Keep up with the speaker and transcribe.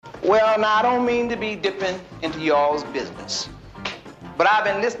Well, now, I don't mean to be dipping into y'all's business, but I've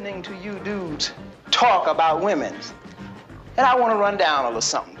been listening to you dudes talk about women's, and I want to run down a little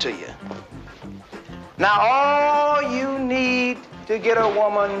something to you. Now, all you need to get a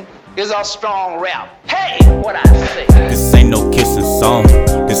woman is a strong rap. Hey, what I say? This ain't no kissing song.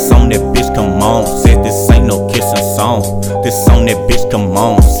 This song that bitch come on. Said this ain't no kissing song. This song that bitch come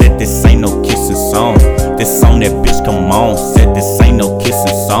on. Said this ain't no kissing song. This song that bitch come on. Said this ain't no kissing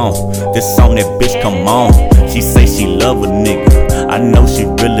song. This song that bitch come on. She say she love a nigga. I know she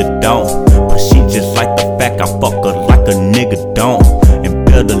really don't, but she just like the fact I fuck her like a nigga don't. And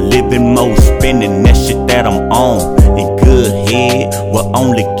better living more, spending that shit that I'm on. And good head will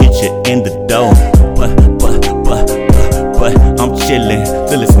only get you in the door. But I'm chillin'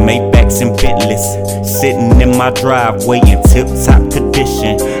 till it's Maybachs and Bentleys, sitting in my driveway in tip-top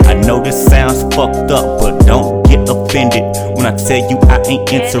condition. I know this sounds fucked up, but don't get offended when I tell you I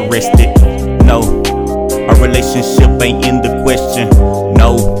ain't interested. No, our relationship ain't in the question.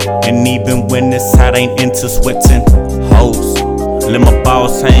 No, and even when it's hot, ain't into sweating. Hoes, let my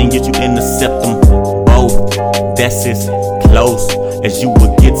balls hang, get you intercept them both. That's as close as you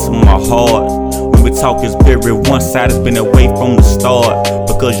would get to my heart. When we talk, it's very one-sided, been away from the start.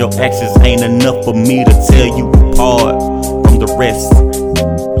 Because your actions ain't enough for me to tell you apart from the rest.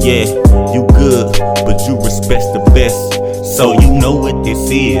 Yeah, you good, but you respect the best. So you know what this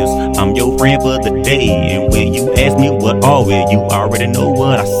is, I'm your friend for the day. And when you ask me what are we, you already know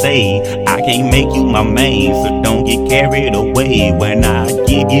what I say. I can't make you my main, so don't get carried away. When I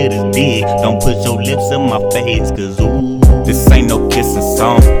give you this dick, don't put your lips in my face. Cause ooh, this ain't no kissing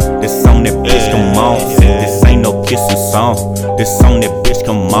song. This song that bitch come on. Said this ain't no kissing song. This song that bitch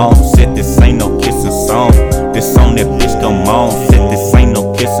come on. Said this ain't no kissing song. This song that bitch come on. Said this ain't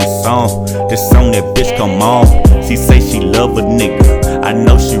no kissing song. This song that bitch come on. She say she love a nigga. I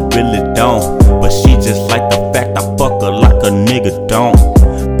know she really don't, but she just like the fact I fuck her like a nigga don't.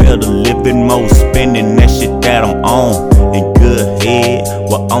 Better living more, spending that shit that I'm on. And good head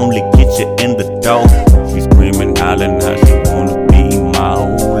will only get you in the door. She screaming, hollering how she wanna be my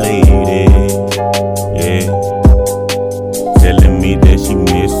old lady. Yeah, telling me that she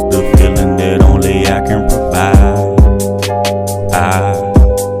missed the feeling that only I can provide.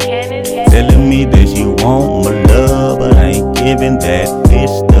 Telling me that she want my love, but I ain't giving that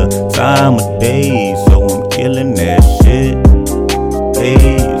bitch the time of day. So I'm killing that shit.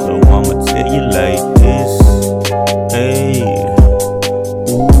 Hey, so I'ma tell you like this. Hey,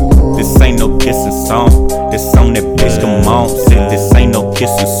 ooh, this ain't no kissing song. This song that bitch come on. Said this ain't no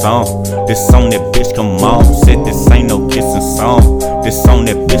kissing song. This song that bitch come on. Said this ain't no kissing song. This song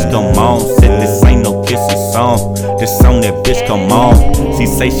that bitch come on. Said this ain't no kissing song. This song that bitch come on. She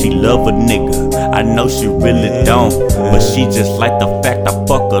say she love a nigga. I know she really don't, but she just like the fact I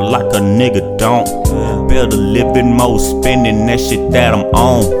fuck her like a nigga don't. Better living more, spending that shit that I'm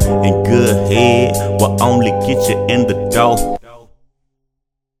on. And good head will only get you in the door.